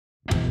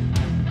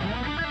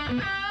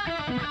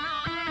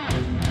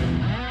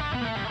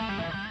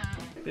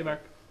Stay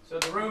back. So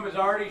the room is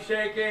already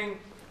shaking.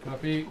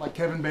 Copy. Like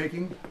Kevin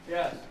baking?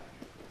 Yes.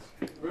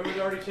 The room is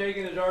already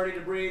shaking. There's already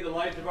debris. The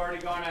lights have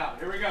already gone out.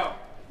 Here we go.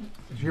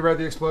 Did you hear about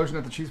the explosion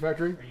at the cheese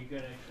factory? Are you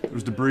gonna? There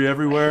was debris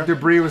everywhere.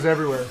 Debris was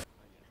everywhere.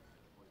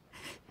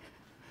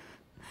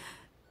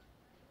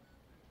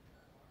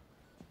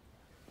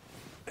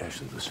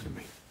 Ashley, listen to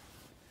me.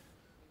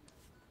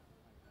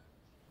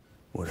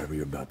 Whatever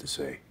you're about to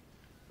say,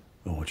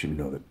 I want you to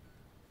know that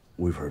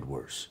we've heard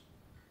worse.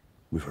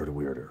 We've heard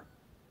weirder.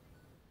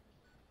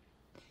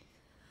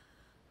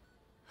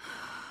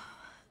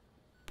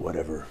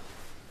 Whatever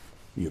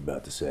you're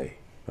about to say,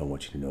 I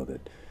want you to know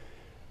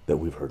that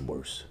we've heard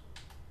worse.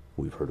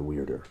 We've heard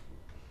weirder.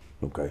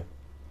 Okay?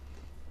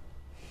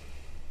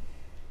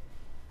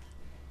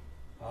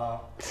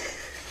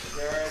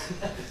 Jared.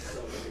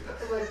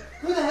 I'm like,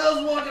 who the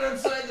hell's walking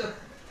outside the...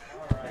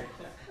 Alright.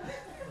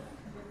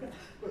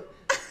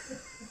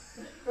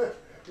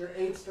 You're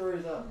 8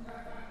 stories up.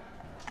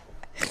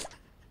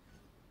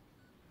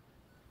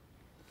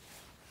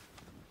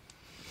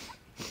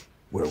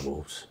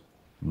 Werewolves,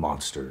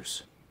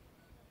 monsters,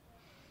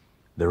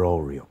 they're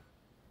all real.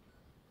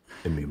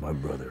 And me and my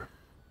brother,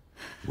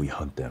 we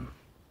hunt them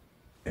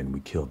and we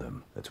kill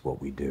them. That's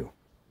what we do.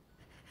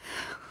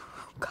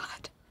 Oh,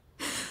 God.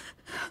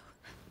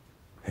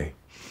 Hey,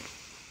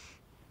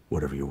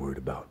 whatever you're worried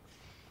about,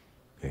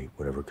 hey,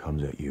 whatever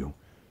comes at you,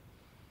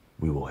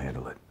 we will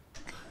handle it.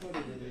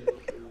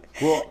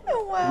 Well,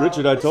 wow.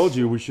 Richard, I told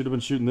you we should have been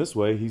shooting this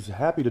way. He's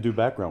happy to do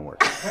background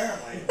work.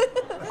 Apparently.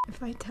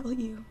 If I tell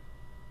you,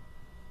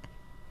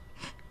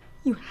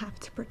 you have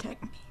to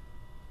protect me.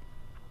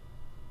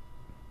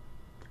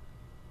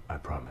 I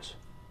promise.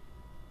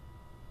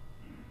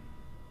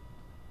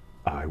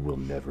 I will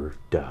never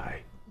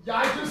die. Yeah,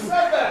 I just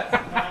said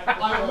that!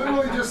 I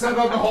literally just said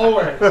that in the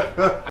hallway.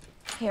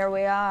 Here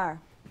we are.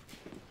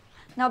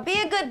 Now be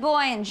a good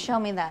boy and show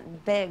me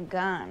that big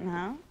gun,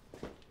 huh?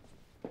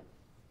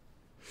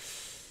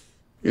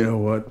 You know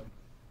what?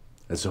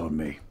 That's on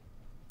me.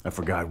 I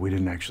forgot we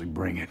didn't actually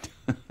bring it.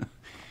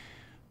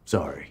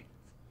 Sorry.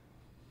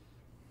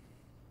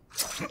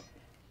 Have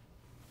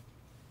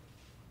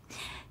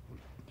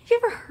you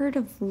ever heard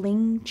of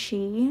Ling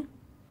Chi?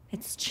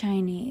 It's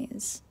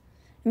Chinese.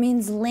 It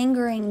means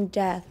lingering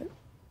death.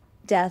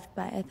 Death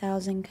by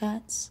 1,000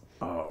 cuts.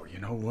 Oh, you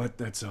know what?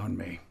 That's on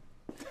me.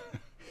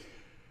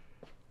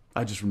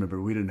 I just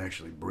remember we didn't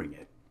actually bring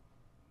it.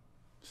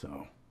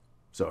 So,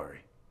 sorry.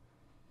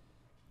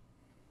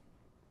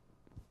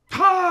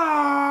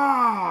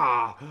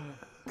 Ha!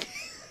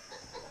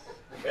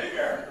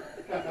 Bigger!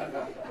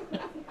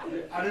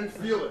 I didn't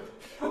feel it.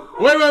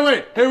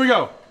 Wait. Here we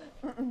go.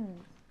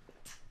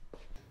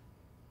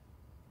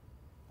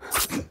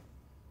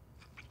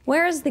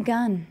 Where is the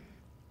gun?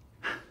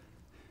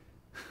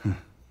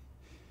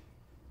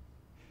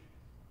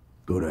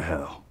 Go to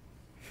hell.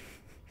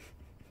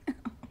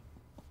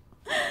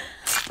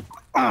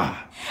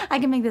 I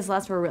can make this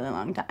last for a really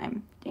long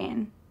time,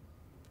 Dan.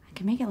 I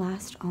can make it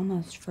last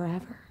almost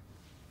forever.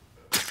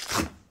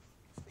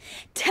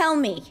 Tell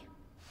me.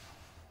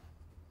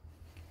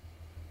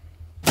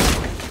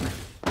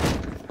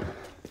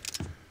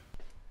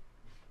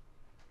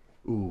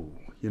 Ooh,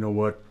 you know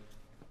what?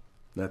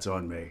 That's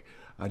on me.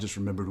 I just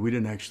remembered we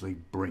didn't actually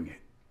bring it.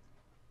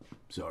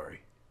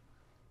 Sorry.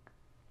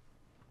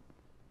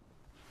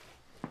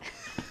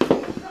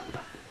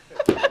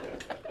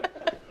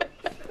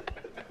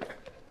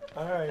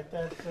 All right,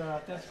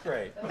 that's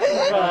great. We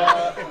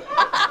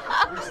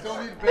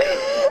still need bacon.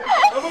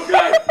 I'm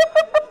okay.